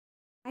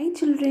Hi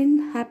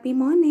children, happy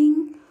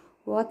morning.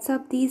 What's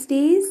up these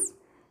days?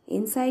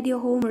 Inside your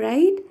home,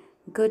 right?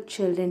 Good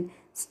children.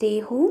 Stay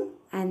home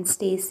and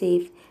stay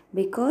safe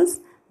because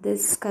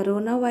this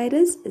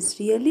coronavirus is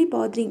really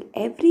bothering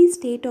every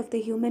state of the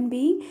human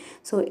being.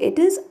 So it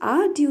is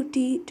our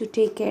duty to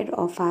take care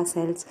of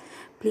ourselves.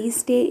 Please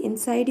stay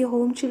inside your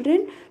home,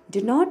 children.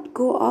 Do not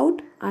go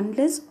out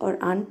unless or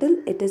until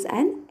it is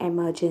an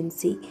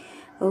emergency.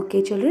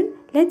 Okay, children,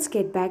 let's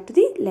get back to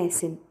the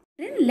lesson.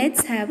 Then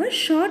let's have a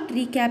short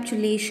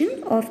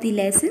recapitulation of the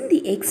lesson,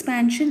 the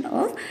expansion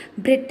of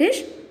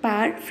British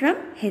power from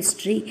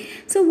history.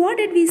 So what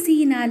did we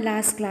see in our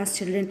last class,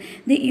 children?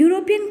 The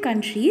European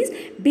countries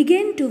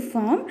began to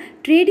form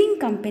trading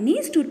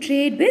companies to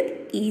trade with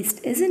East,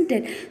 isn't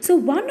it? So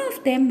one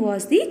of them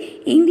was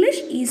the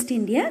English East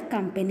India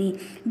Company.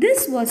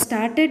 This was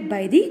started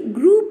by the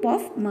group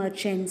of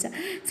merchants.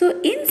 So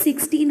in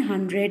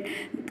 1600,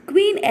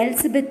 Queen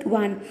Elizabeth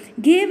I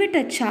gave it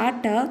a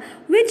charter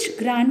which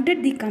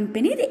granted the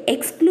company the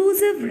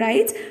exclusive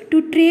rights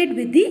to trade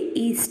with the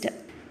East.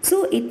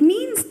 So it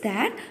means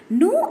that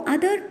no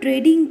other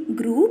trading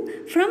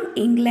group from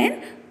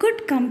England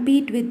could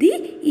compete with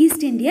the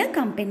East India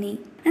Company.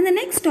 And the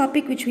next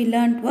topic which we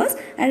learnt was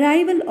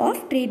arrival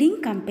of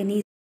trading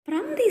companies.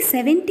 From the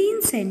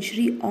 17th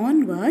century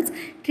onwards,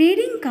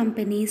 trading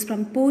companies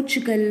from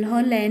Portugal,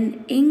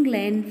 Holland,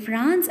 England,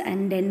 France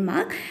and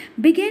Denmark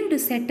began to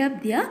set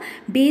up their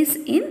base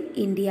in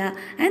India,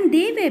 and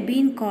they were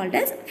being called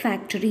as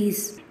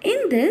factories.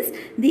 In this,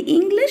 the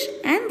English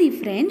and the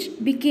French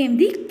became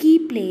the key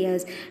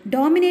players,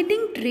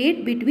 dominating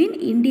trade between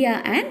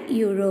India and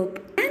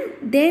Europe.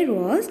 And there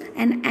was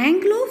an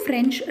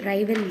Anglo-French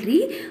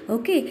rivalry,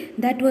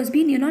 that was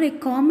being like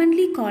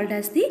commonly called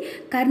as the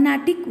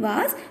Carnatic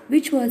Wars,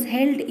 which was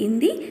held in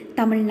the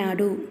Tamil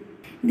Nadu.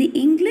 The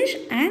English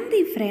and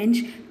the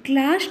French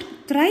clashed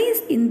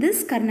thrice in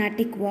this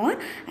Carnatic War,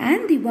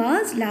 and the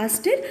wars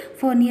lasted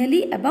for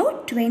nearly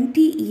about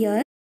 20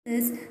 years.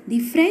 Thus, the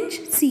French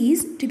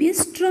ceased to be a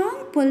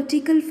strong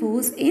political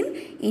force in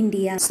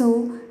India.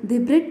 So, the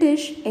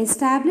British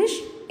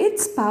established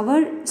its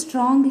power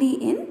strongly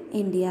in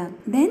India.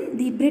 Then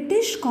the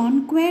British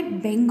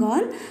conquered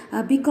Bengal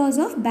because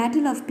of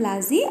Battle of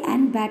Plassey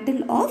and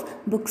Battle of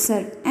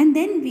Buxar. And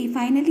then we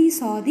finally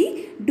saw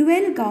the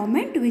dual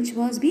government which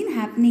was been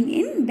happening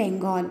in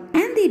Bengal.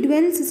 And the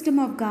dual system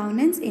of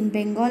governance in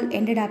Bengal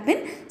ended up in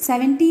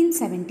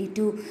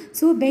 1772.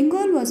 So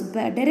Bengal was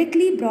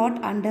directly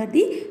brought under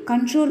the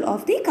control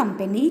of the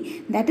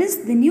company. That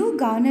is, the new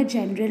Governor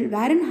General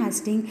Warren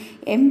Hastings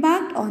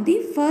embarked on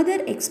the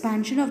further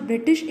expansion of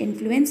British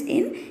influence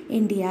in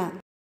India.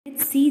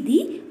 Let's see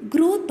the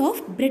growth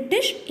of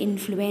British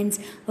influence.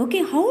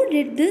 How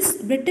did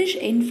this British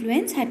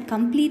influence had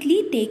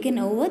completely taken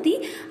over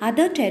the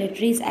other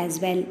territories as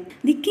well?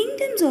 The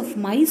kingdoms of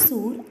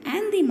Mysore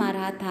and the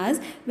Marathas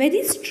were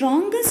the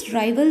strongest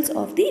rivals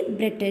of the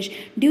British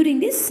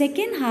during the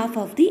second half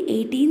of the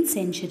 18th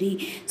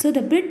century. So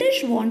the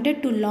British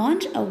wanted to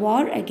launch a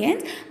war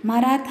against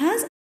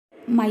Marathas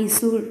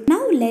Mysore.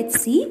 Now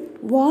let's see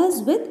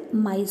wars with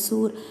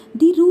Mysore.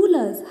 The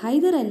rulers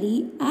Hyder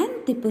Ali and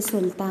Tipu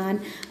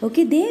Sultan.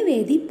 They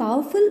were the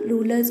powerful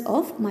rulers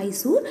of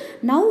Mysore.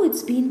 Now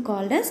it's been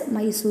called as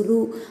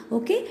Mysuru.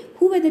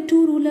 Who were the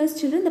two rulers,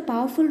 children? The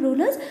powerful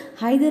rulers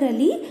Hyder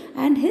Ali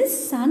and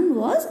his son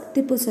was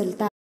Tipu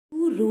Sultan.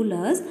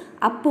 Rulers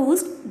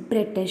opposed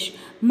British.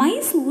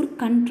 Mysore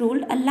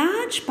controlled a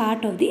large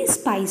part of the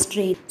spice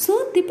trade.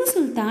 So Tipu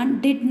Sultan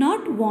did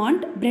not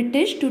want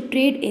British to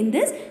trade in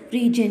this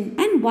region.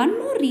 And one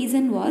more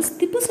reason was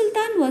Tipu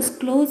Sultan was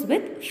close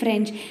with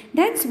French.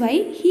 That's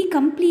why he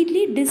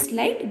completely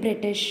disliked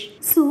British.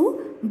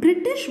 So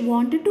British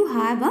wanted to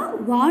have a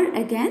war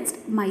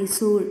against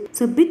Mysore.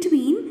 So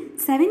between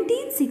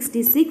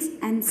 1766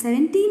 and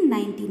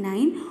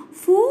 1799,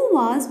 four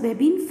wars were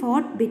being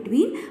fought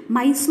between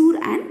Mysore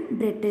and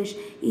British.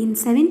 In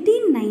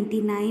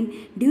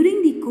 1799,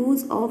 during the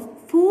course of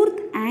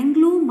 4th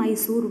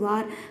Anglo-Mysore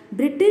War,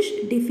 British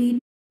defeated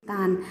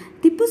Sultan.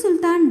 Tipu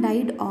Sultan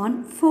died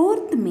on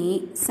 4th May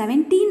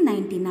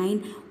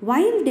 1799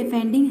 while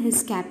defending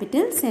his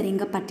capital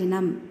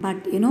Seringapatanam.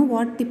 But you know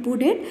what Tipu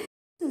did?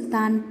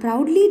 Sultan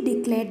proudly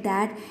declared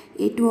that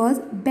it was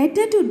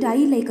better to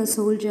die like a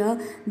soldier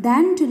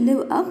than to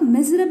live a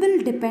miserable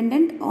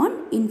dependent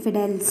on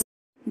infidels.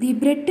 The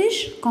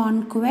British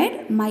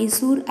conquered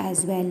Mysore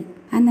as well.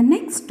 And the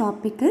next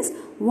topic is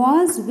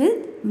wars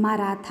with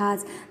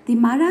Marathas. The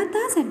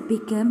Marathas had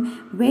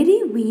become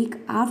very weak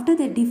after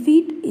the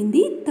defeat in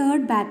the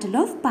Third Battle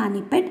of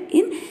Panipat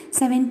in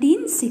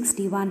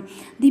 1761.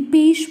 The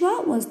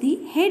Peshwa was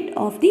the head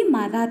of the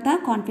Maratha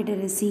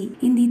Confederacy.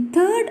 In the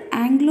Third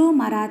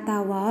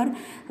Anglo-Maratha War,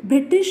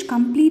 British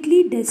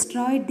completely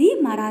destroyed the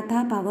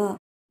Maratha power.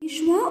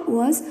 Peshwa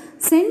was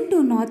sent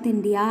to North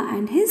India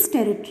and his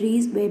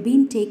territories were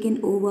being taken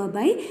over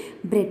by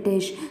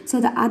British.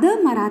 So the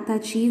other Maratha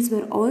chiefs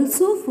were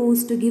also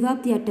forced to give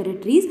up their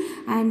territories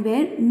and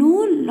were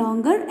no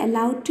longer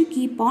allowed to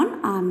keep on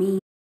army.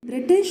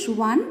 British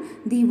won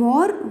the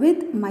war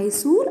with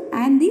Mysore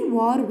and the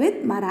war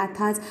with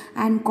Marathas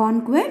and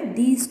conquered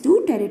these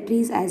two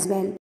territories as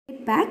well.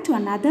 Back to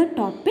another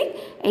topic,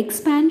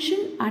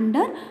 expansion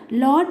under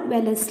Lord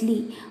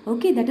Wellesley.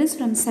 Okay, that is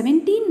from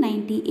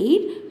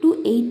 1798 to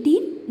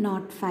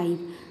 1805.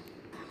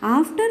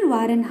 After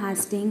Warren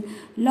Hastings,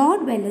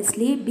 Lord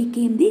Wellesley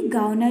became the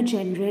Governor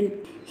General.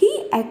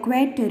 He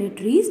acquired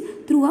territories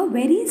through a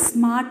very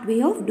smart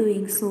way of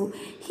doing so.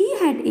 He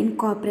had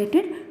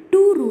incorporated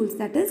two rules,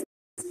 that is,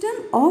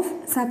 system of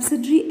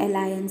subsidiary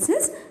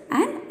alliances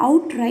and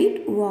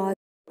outright wars.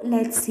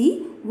 Let's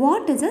see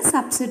what is a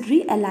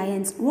subsidiary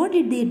alliance. What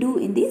did they do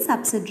in the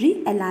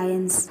subsidiary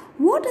alliance?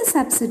 What is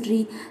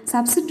subsidiary?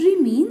 Subsidiary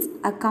means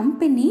a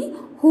company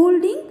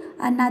holding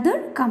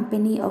another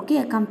company. Okay,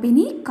 a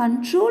company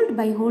controlled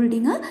by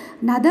holding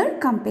another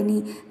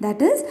company.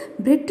 That is,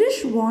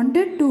 British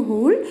wanted to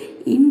hold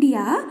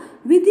India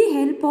with the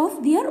help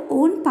of their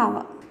own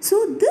power.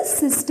 So this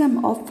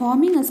system of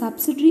forming a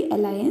subsidiary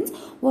alliance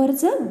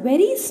was a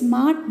very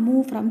smart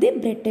move from the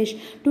British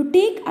to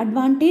take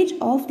advantage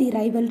of the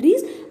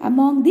rivalries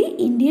among the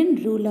Indian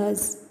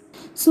rulers.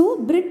 So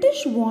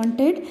British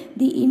wanted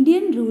the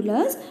Indian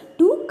rulers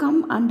to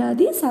come under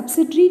the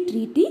subsidiary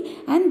treaty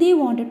and they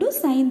wanted to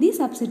sign the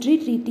subsidiary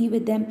treaty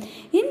with them.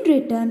 In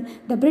return,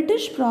 the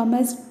British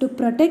promised to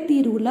protect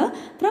the ruler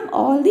from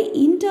all the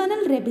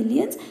internal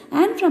rebellions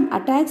and from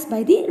attacks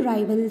by the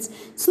rivals.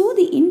 So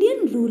the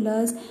Indian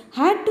rulers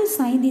had to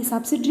sign the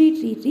subsidiary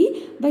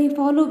treaty by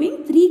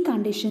following three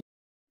conditions.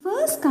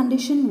 First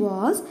condition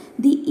was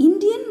the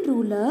Indian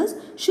rulers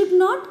should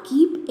not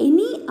keep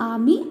any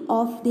army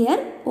of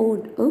their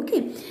own.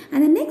 Okay,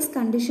 and the next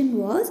condition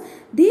was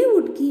they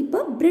would keep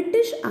a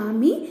British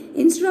army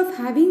instead of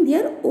having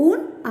their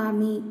own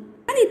army.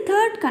 And the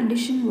third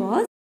condition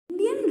was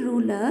Indian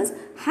rulers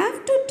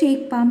have to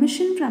take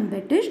permission from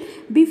British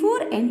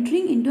before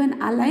entering into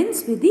an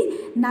alliance with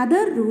the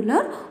another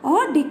ruler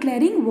or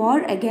declaring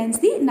war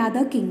against the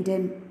another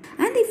kingdom.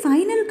 And the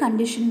final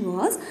condition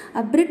was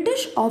a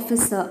British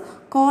officer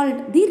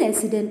called the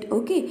resident.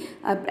 Okay,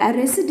 a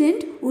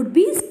resident would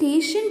be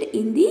stationed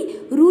in the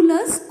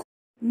ruler's court.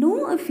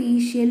 No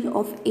official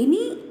of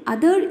any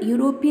other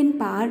European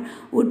power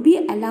would be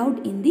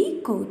allowed in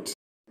the court.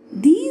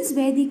 These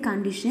were the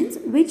conditions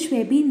which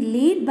were being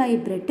laid by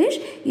British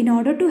in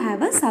order to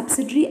have a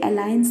subsidiary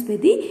alliance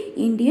with the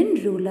Indian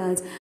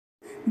rulers.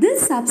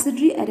 This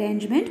subsidiary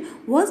arrangement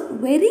was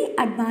very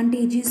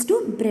advantageous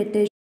to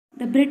British.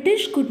 The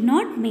British could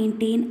not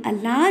maintain a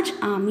large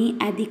army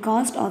at the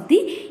cost of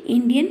the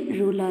Indian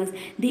rulers.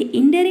 They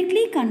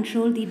indirectly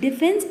controlled the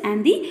defense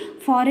and the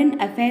foreign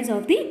affairs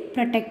of the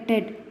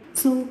protected.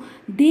 So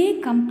they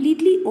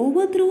completely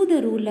overthrew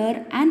the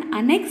ruler and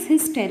annexed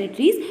his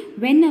territories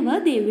whenever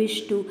they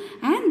wished to.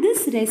 And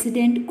this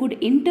resident could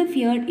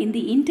interfere in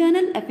the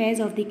internal affairs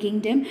of the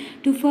kingdom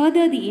to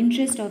further the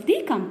interest of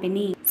the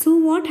company. So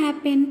what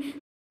happened?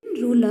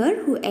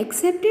 Ruler who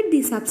accepted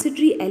the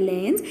subsidiary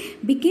alliance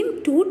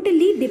became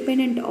totally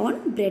dependent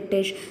on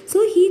British.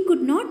 So he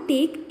could not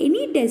take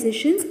any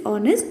decisions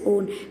on his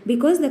own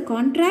because the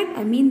contract,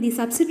 the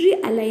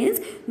subsidiary alliance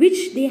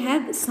which they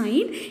have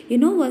signed,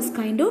 was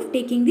kind of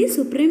taking the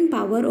supreme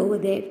power over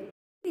there.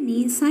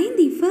 He signed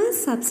the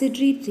first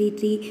subsidiary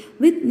treaty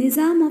with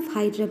Nizam of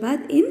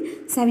Hyderabad in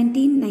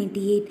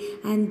 1798,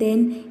 and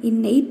then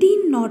in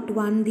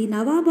 1801 the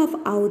Nawab of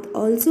Oudh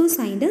also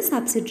signed a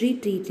subsidiary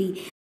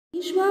treaty.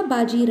 Peshwa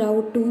Baji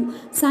Rao too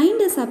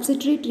signed a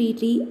subsidiary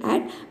treaty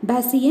at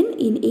Bassein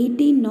in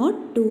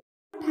 1802.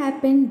 What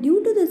happened?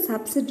 Due to the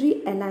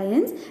subsidiary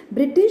alliance,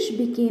 British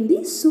became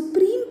the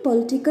supreme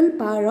political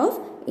power of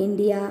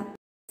India.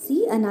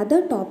 See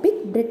another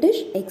topic,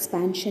 British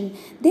expansion.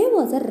 There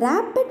was a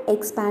rapid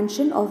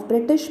expansion of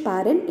British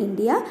power in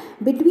India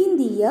between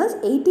the years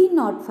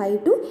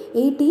 1805 to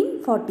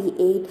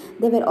 1848.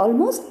 There were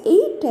almost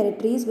 8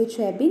 territories which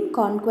have been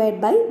conquered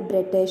by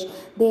British.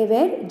 They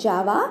were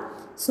Java,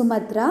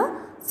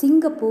 Sumatra,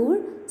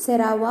 Singapore,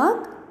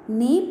 Sarawak,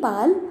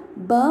 Nepal,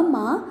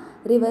 Burma,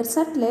 River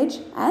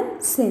Sutlej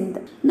and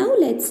Sindh. Now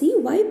let's see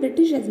why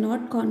British has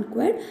not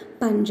conquered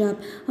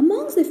Punjab.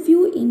 Amongst the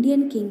few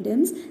Indian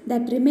kingdoms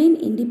that remained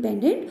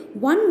independent,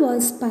 one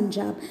was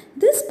Punjab.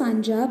 This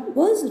Punjab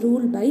was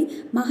ruled by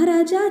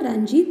Maharaja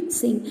Ranjit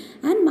Singh,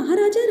 and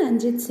Maharaja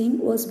Ranjit Singh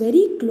was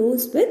very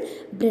close with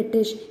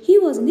British. He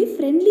was in the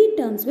friendly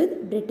terms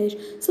with British.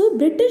 So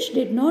British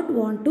did not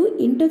want to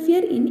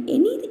interfere in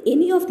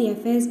any of the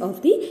affairs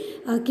of the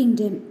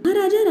kingdom.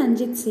 Maharaja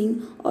Ranjit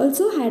Singh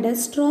also had a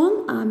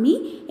strong army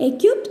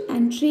equipped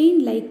and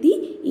trained like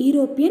the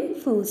European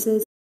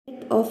forces.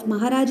 Of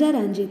Maharaja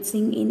Ranjit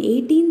Singh in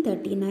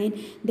 1839,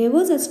 there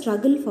was a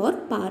struggle for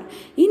power.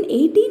 In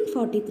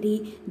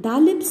 1843,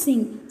 Dalip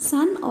Singh,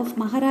 son of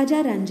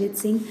Maharaja Ranjit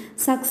Singh,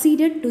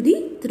 succeeded to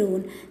the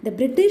throne. The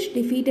British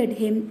defeated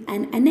him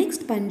and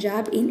annexed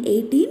Punjab in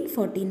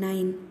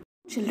 1849.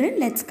 Children,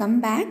 let's come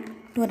back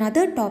to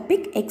another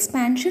topic,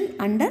 expansion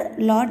under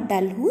Lord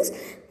Dalhousie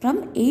from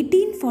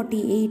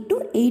 1848 to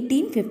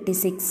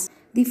 1856.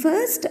 The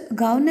first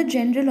Governor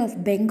General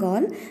of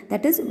Bengal,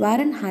 that is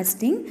Warren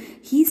Hastings,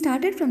 he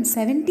started from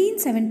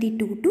 1772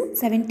 to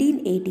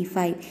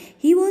 1785.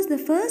 He was the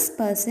first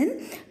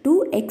person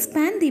to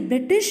expand the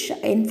British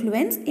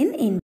influence in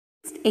India.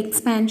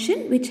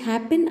 Expansion which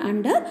happened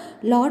under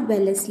Lord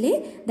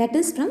Wellesley, that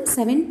is from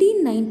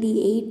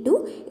 1798 to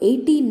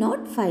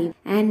 1805,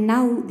 and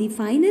now the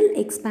final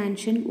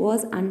expansion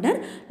was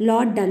under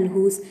Lord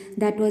Dalhousie,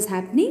 that was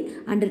happening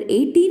under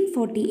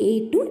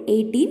 1848 to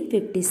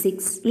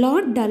 1856.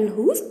 Lord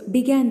Dalhousie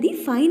began the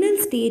final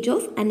stage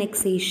of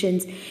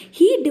annexations.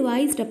 He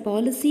devised a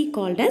policy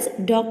called as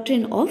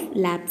Doctrine of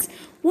Lapse.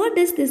 What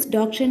does this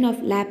Doctrine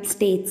of Lapse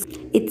states?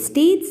 It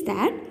states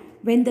that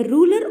when the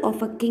ruler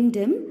of a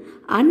kingdom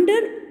under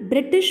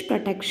British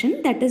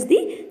protection, that is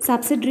the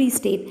subsidiary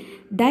state,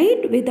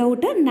 died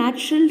without a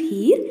natural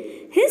heir,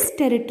 his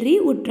territory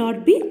would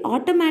not be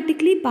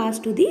automatically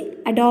passed to the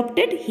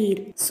adopted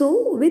heir.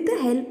 So, with the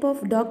help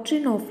of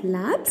Doctrine of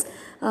Lapse,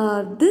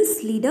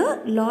 this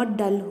leader, Lord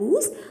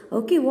Dalhousie,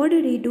 okay, what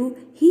did he do?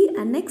 He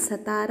annexed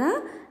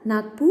Satara,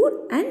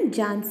 Nagpur and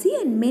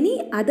Jhansi and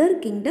many other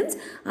kingdoms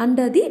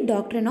under the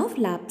Doctrine of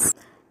Lapse.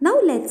 Now,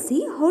 let's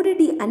see how did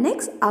he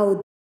annex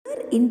Oudh.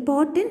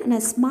 Important and a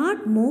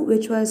smart move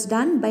which was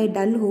done by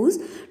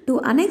Dalhousie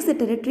to annex the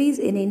territories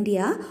in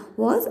India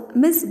was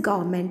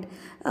misgovernment.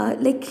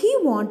 He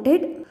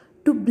wanted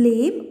to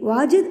blame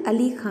Wajid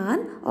Ali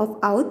Khan of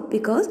Oudh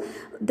because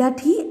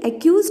that he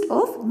accused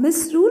of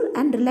misrule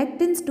and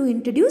reluctance to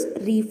introduce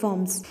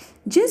reforms.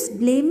 Just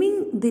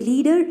blaming the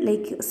leader,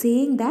 like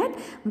saying that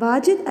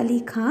Wajid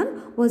Ali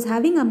Khan was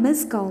having a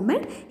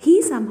misgovernment,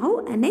 he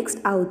somehow annexed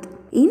Oudh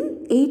in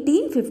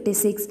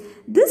 1856.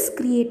 This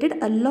created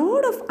a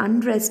lot of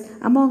unrest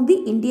among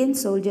the Indian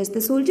soldiers.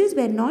 The soldiers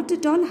were not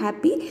at all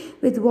happy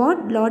with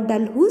what Lord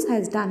Dalhousie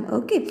has done.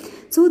 Okay,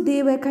 so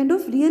they were kind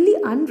of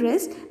really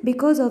unrest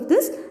because of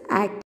this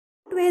act.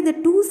 What were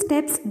the two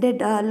steps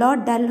did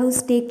Lord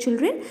Dalhousie take,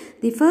 children?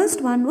 The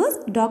first one was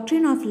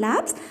Doctrine of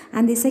Lapse,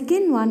 and the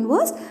second one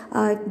was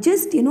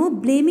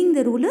blaming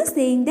the rulers,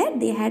 saying that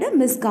they had a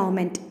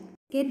misgovernment.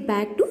 Get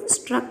back to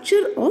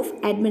structure of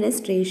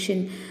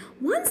administration.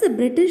 Once the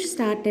British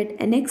started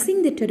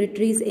annexing the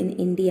territories in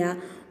India,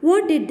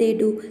 what did they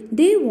do?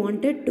 They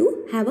wanted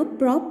to have a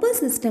proper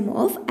system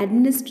of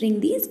administering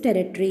these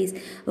territories.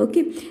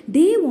 Okay,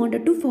 they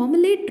wanted to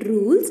formulate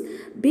rules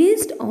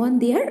based on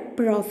their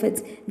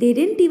profits. They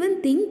didn't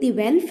even think the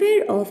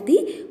welfare of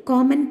the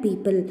common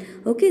people.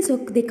 Okay, so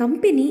the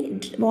company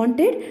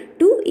wanted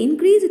to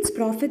increase its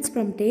profits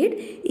from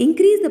trade,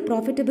 increase the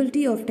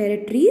profitability of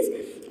territories,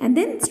 and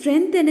then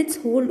strengthen its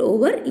hold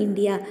over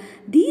India.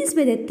 These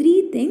were the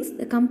three things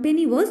the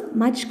company was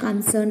much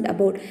concerned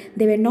about.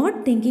 They were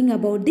not thinking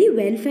about the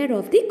welfare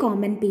of the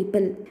common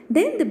people.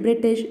 Then the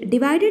British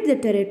divided the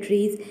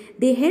territories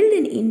they held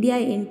in India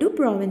into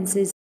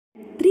provinces.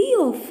 Three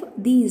of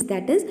these,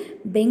 that is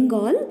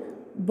Bengal,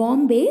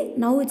 Bombay,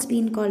 now it's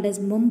been called as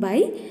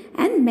Mumbai,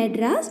 and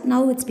Madras,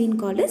 now it's been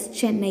called as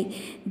Chennai.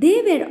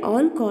 They were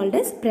all called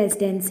as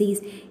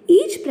presidencies.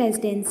 Each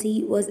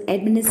presidency was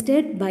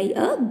administered by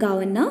a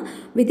governor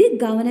with the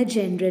Governor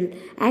General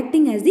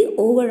acting as the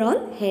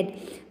overall head.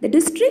 The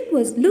district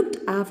was looked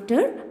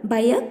after by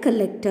a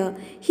collector.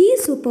 He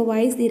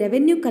supervised the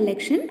revenue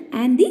collection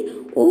and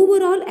the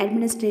overall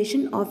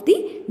administration of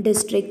the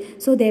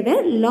district. So there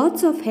were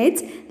lots of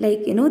heads,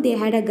 they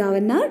had a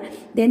governor,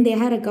 then they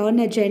had a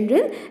governor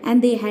general,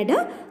 and they had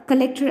a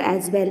collector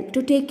as well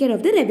to take care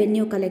of the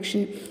revenue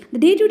collection. The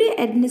day-to-day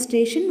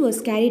administration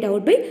was carried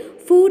out by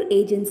four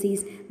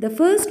agencies. The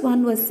first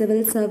one was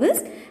civil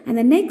service, and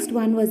the next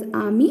one was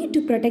army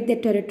to protect the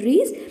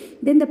territories,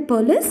 then the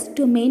police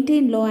to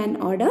maintain law and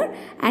order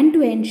and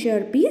to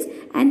ensure peace,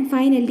 and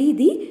finally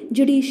the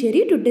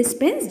judiciary to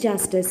dispense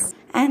justice.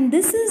 And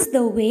this is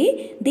the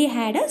way they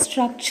had a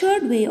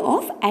structured way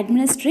of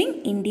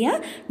administering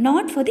India,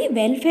 not for the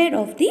welfare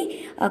of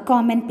the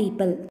common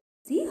people.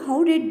 See,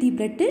 how did the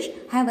British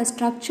have a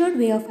structured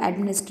way of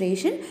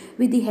administration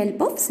with the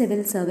help of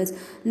civil service?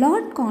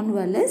 Lord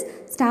Cornwallis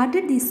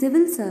started the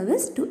civil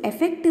service to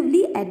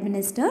effectively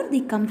administer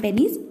the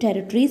company's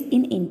territories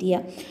in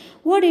India.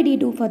 What did he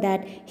do for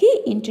that?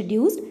 He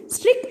introduced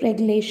strict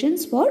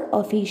regulations for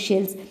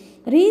officials,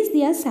 raised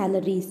their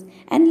salaries,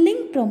 and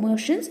linked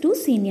promotions to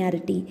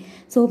seniority.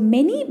 So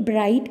many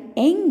bright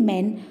young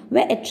men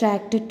were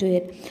attracted to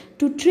it.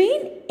 To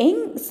train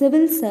young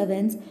civil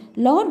servants,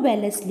 Lord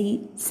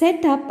Wellesley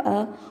set up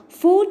a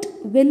Fort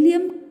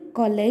William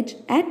College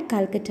at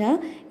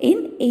Calcutta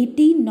in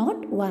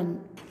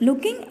 1801.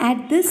 Looking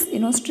at this,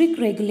 strict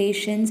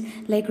regulations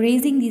like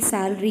raising the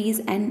salaries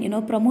and,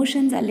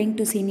 promotions are linked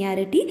to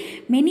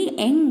seniority, many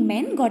young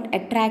men got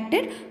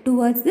attracted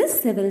towards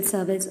this civil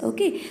service.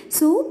 Okay,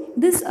 so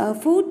this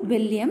Fort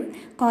William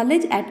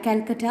College at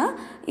Calcutta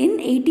in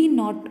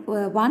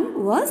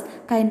 1801 was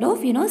kind of,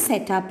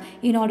 set up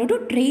in order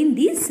to train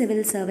these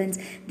civil servants.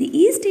 The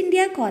East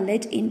India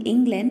College in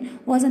England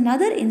was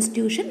another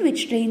institution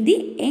which trained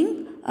the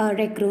young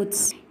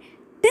recruits.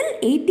 Till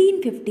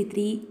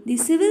 1853, the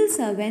civil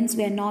servants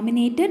were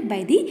nominated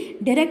by the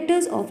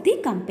directors of the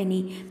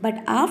company.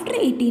 But after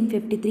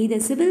 1853, the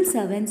civil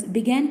servants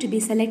began to be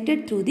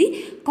selected through the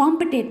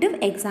competitive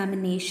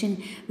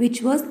examination,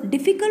 which was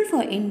difficult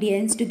for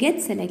Indians to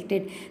get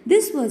selected.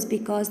 This was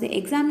because the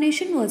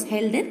examination was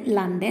held in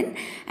London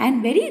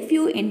and very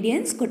few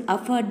Indians could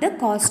afford the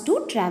cost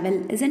to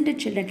travel, isn't it,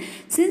 children?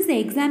 Since the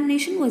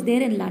examination was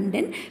there in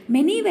London,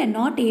 many were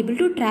not able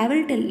to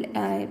travel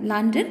to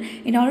London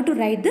in order to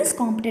write this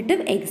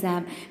competitive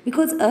exam,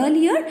 because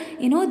earlier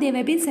they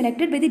were being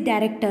selected by the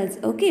directors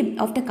of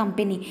the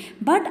company,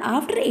 but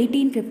after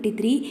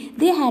 1853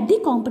 they had the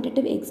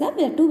competitive exam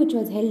which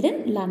was held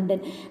in London.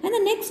 And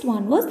the next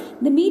one was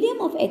the medium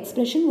of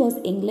expression was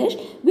English,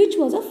 which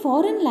was a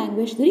foreign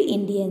language to the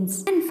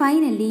Indians. And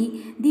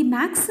finally, the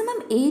maximum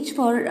age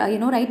for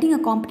writing a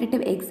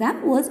competitive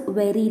exam was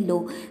very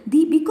low.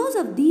 Because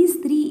of these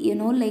three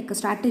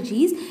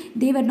strategies,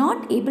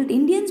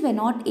 Indians were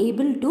not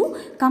able to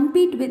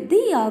compete with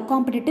the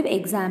competitive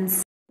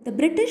exams. The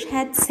British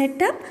had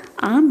set up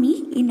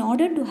army in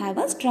order to have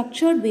a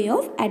structured way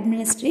of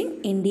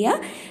administering India,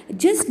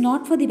 just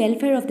not for the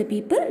welfare of the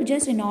people,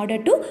 just in order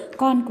to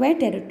conquer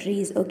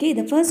territories. Okay,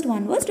 the first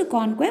one was to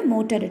conquer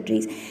more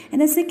territories,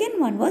 and the second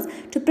one was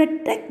to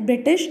protect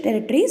British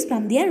territories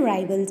from their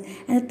rivals,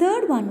 and the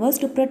third one was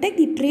to protect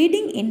the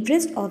trading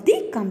interest of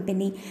the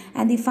company,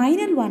 and the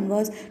final one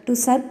was to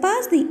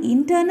surpass the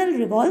internal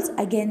revolts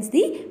against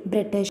the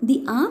British.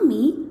 The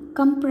army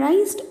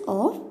comprised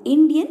of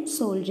Indian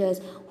soldiers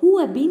who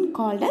have been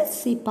called as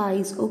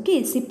Sipais.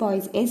 Okay,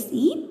 Sipais,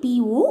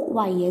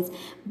 Sepoys.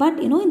 But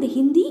in the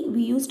Hindi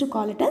we used to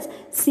call it as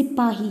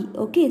Sipahi.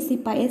 Okay,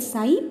 Sipahi,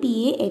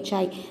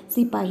 Sipahi,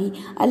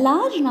 Sipahi. A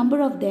large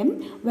number of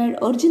them were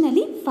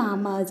originally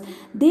farmers.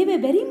 They were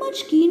very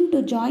much keen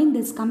to join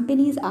this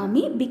company's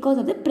army because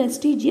of the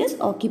prestigious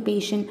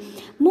occupation.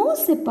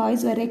 Most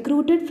Sipais were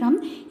recruited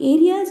from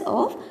areas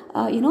of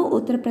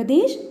Uttar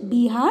Pradesh,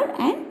 Bihar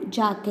and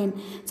Jharkhand.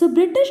 So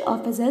British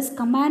officers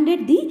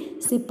commanded the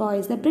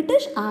Sepoys. The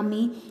British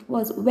army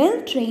was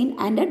well trained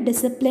and a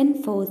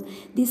disciplined force.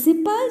 The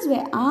Sepoys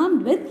were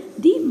armed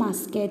with the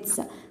muskets.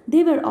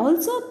 They were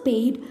also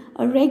paid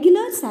a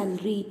regular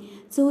salary.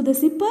 So the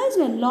Sepoys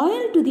were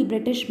loyal to the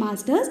British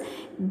masters,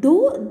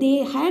 though they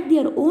had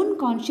their own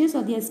conscience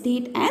of their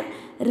state and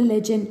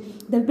religion.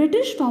 The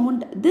British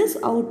found this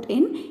out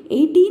in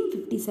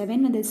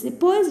 1857 when the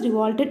Sepoys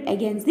revolted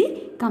against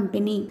the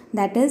company.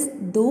 That is,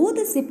 though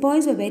the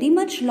Sepoys were very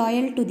much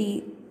loyal to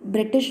the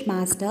British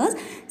masters,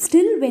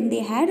 still when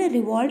they had a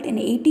revolt in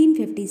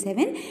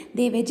 1857,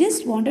 they were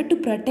just wanted to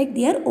protect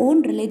their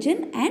own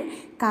religion and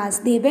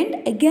caste. They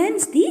went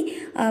against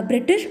the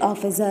British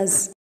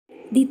officers.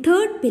 The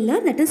third pillar,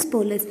 that is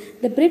police.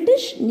 The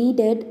British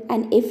needed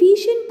an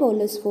efficient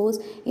police force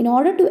in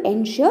order to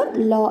ensure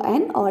law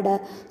and order.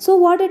 So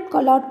what did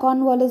Lord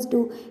Cornwallis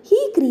do?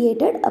 He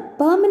created a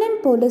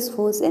permanent police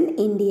force in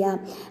India.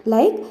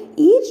 Like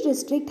each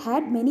district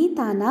had many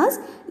thanas,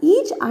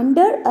 each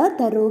under a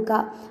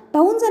daroga.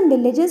 Towns and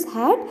villages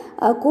had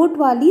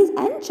kotwalis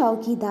and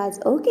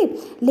chowkidars. Okay.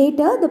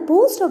 Later, the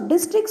post of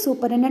district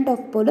superintendent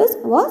of police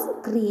was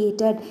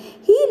created.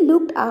 He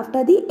looked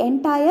after the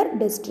entire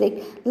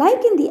district.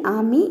 Like in the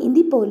army, in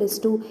the police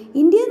too,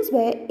 Indians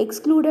were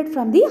excluded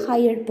from the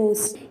higher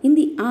posts. In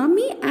the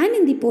army and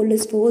in the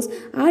police force,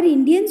 our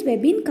Indians were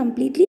being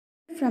completely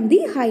from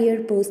the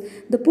higher post.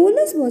 The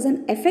police was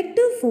an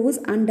effective force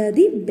under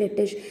the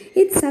British.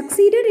 It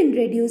succeeded in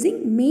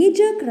reducing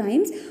major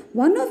crimes,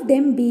 one of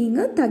them being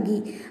a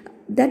thuggy.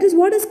 That is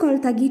what is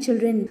called thuggy,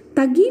 children.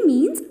 Thuggy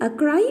means a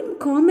crime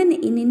common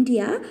in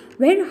India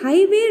where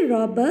highway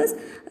robbers,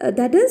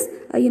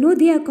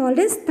 they are called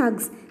as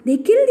thugs. They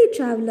kill the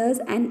travelers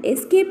and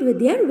escape with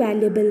their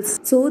valuables.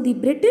 So the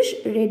British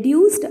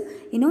reduced,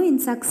 in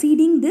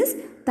succeeding this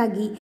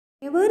thuggy.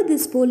 Whatever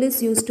this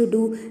police used to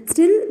do,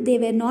 still they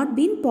were not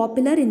being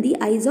popular in the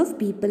eyes of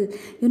people.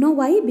 You know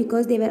why?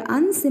 Because they were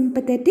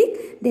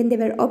unsympathetic, then they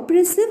were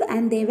oppressive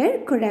and they were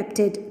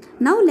corrupted.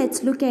 Now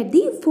let's look at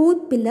the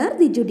fourth pillar,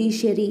 the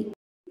judiciary.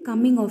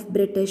 Coming of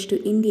British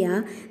to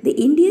India, the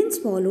Indians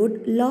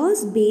followed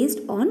laws based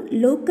on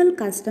local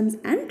customs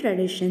and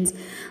traditions.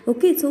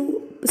 Okay,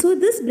 so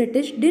this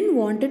British didn't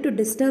wanted to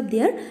disturb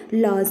their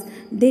laws.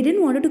 They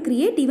didn't want to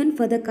create even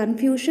further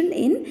confusion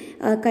in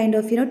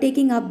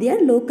taking up their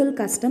local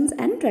customs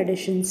and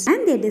traditions.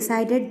 And they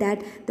decided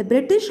that the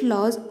British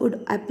laws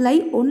would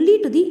apply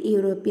only to the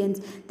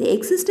Europeans. The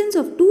existence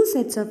of two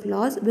sets of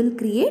laws will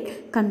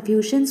create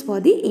confusions for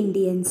the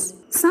Indians.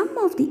 Some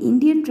of the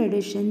Indian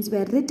traditions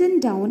were written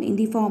down in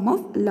the form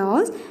of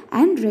laws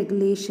and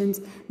regulations.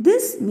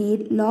 This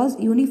made laws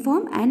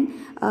uniform and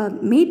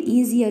made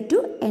easier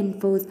to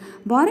enforce.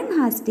 Warren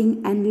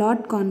Hastings and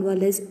Lord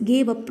Cornwallis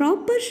gave a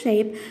proper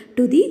shape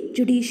to the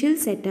judicial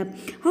setup.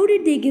 How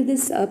did they give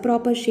this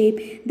proper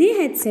shape? They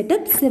had set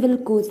up civil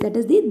courts, that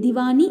is the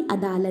Diwani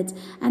Adalats,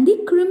 and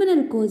the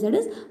criminal courts, that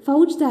is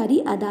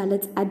Faujdari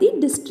Adalats at the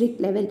district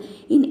level.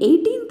 In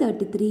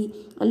 1833,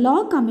 a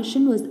law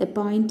commission was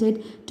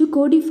appointed to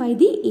codify by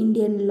the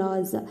Indian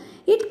laws.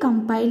 It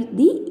compiled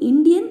the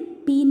Indian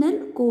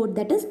Penal Code,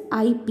 that is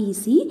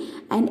IPC,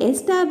 and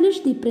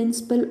established the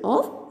principle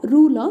of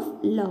rule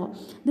of law.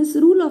 This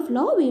rule of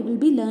law we will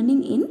be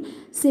learning in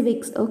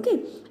civics.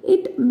 Okay,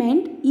 it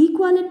meant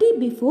equality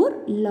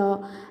before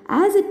law,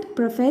 as it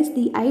professed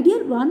the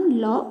ideal one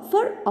law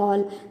for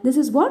all. This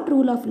is what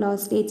rule of law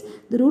states.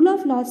 The rule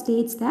of law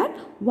states that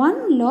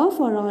one law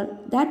for all,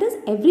 that is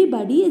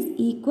everybody is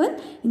equal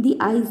in the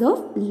eyes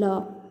of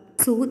law.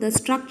 So the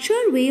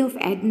structured way of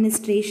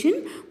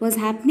administration was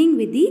happening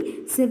with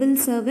the civil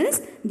service.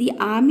 The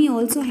army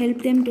also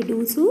helped them to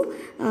do so.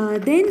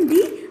 Then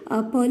the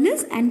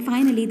police, and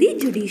finally the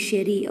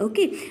judiciary.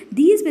 Okay,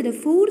 these were the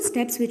 4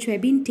 steps which were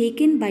being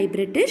taken by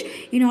British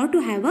in order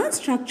to have a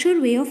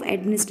structured way of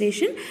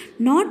administration,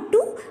 not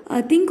to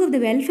think of the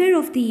welfare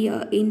of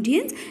the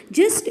Indians,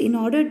 just in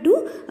order to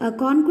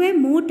conquer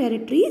more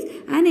territories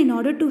and in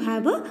order to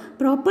have a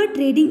proper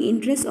trading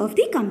interest of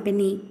the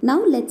company.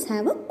 Now let's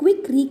have a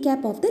quick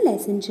recap of the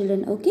lesson,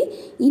 children. Okay,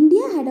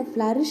 India had a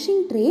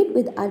flourishing trade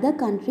with other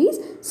countries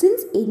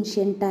since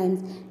ancient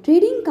times.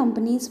 Trading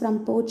companies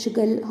from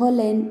Portugal,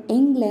 Holland,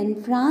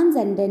 England, France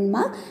and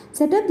Denmark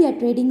set up their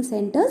trading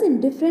centers in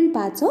different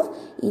parts of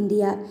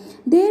India.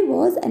 There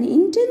was an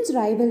intense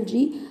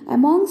rivalry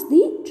amongst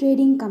the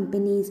trading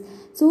companies.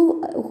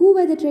 So who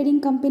were the trading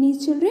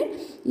companies, children?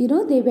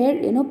 They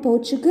were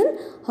Portugal,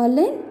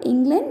 Holland,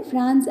 England,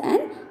 France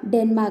and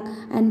Denmark.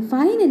 And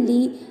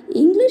finally,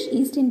 English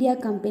East India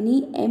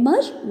Company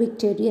emerged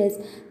victorious.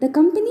 The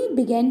company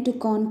began to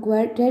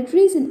conquer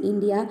territories in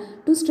India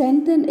to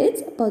strengthen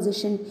its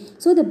position.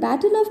 So the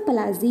Battle of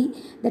Plassey,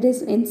 that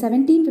is in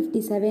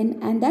 1757,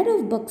 and that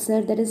of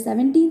Buxar, that is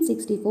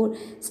 1764,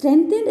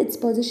 strengthened its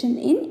position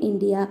in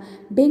India.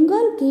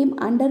 Bengal came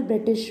under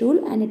British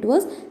rule and it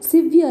was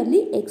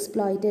severely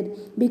exploited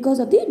because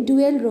of the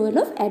dual role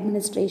of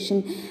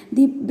administration.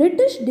 The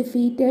British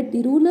defeated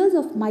the rulers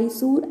of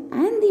Mysore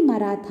and the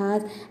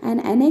Marathas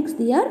and annexed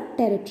their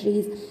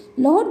territories.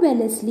 Lord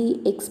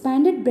Wellesley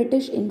expanded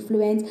British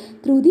influence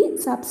through the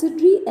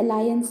subsidiary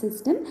alliance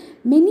system.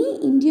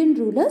 Many Indian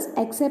rulers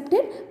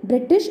accepted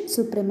British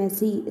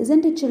supremacy.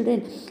 Isn't it,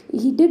 children?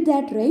 He did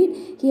that, right?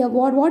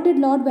 What did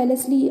Lord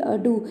Wellesley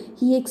do?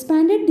 He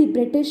expanded the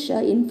British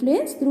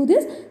influence through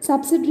this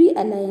subsidiary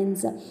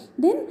alliance.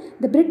 Then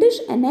the British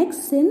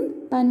annexed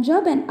Sindh,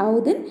 Punjab and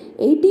Oudh in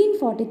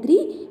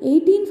 1843,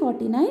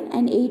 1849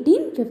 and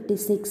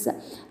 1856.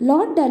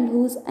 Lord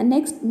Dalhousie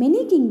annexed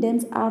many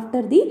kingdoms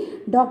after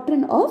the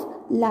doctrine of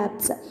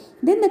lapse.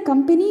 Then the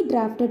company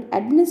drafted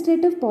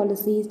administrative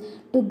policies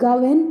to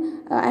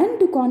govern and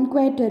to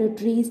conquer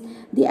territories.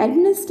 The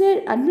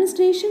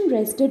administration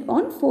rested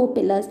on 4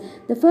 pillars.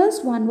 The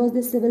first one was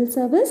the civil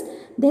service,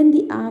 then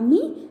the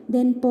army,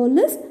 then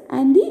police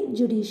and the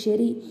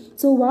judiciary.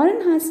 So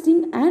Warren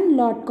Hastings and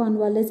Lord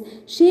Cornwallis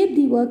shaped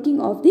the working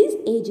of these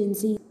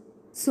agencies.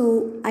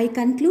 So I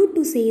conclude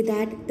to say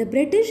that the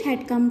British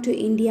had come to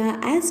India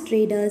as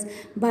traders,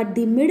 but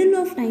the middle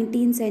of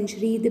 19th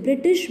century the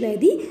British were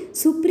the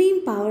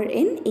supreme power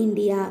in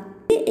India.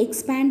 They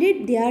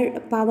expanded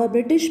their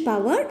British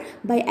power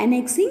by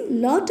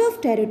annexing lot of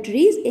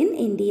territories in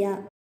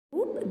India.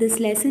 Hope this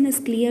lesson is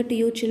clear to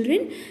you,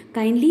 children.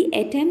 Kindly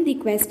attempt the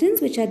questions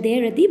which are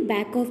there at the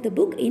back of the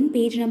book in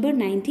page number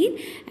 19,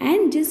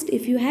 and just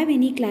if you have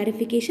any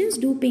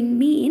clarifications, do ping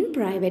me in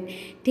private.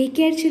 Take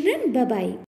care, children. Bye bye.